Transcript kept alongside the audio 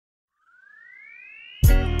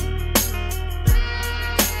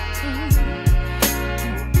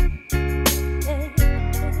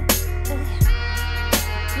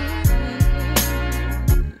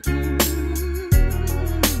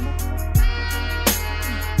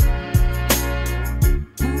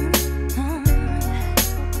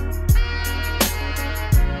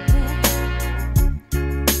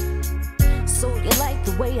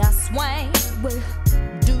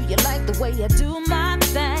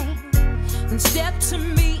up to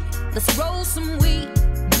me. Let's roll some weed.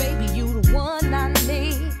 Maybe you the one I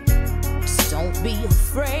need. Just don't be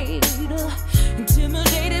afraid,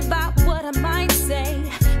 intimidated by what I might say.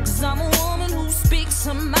 Cause I'm a woman who speaks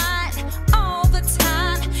her mind all the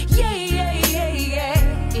time. Yeah, yeah, yeah,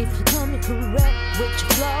 yeah. If you're coming correct with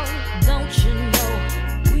your flow, don't you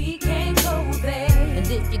know we can't go there? And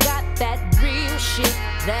if you got that real shit,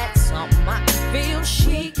 that's something I can feel.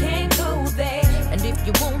 She can't go there. And if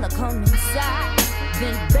you wanna come inside,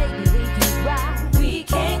 then baby we can ride. We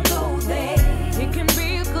can't go there. It can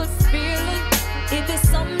be a good feeling if it's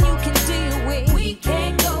something you can deal with. We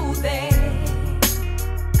can't go there.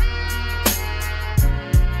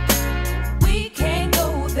 We can't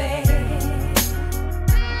go there.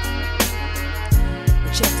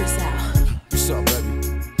 Check this out. What's up, baby?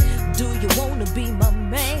 Do you wanna be my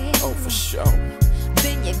man? Oh, for sure.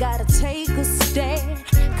 Then you gotta take a stand.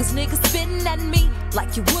 Cause niggas spitting at me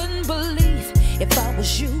like you wouldn't believe. If I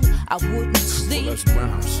was you, I wouldn't sleep.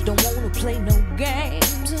 Don't wanna play no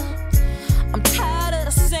games. I'm tired of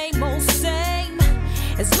the same old same.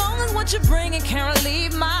 As long as what you're bringing can't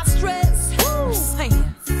relieve my stress. Woo. Saying,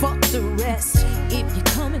 fuck the rest. If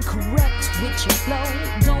you're coming correct with your flow,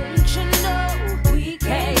 don't you know we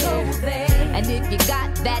can't go there? And if you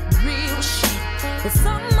got that real shit, it's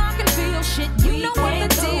something I can feel shit. You know what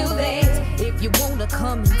the deal is. If you wanna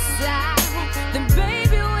come inside, then baby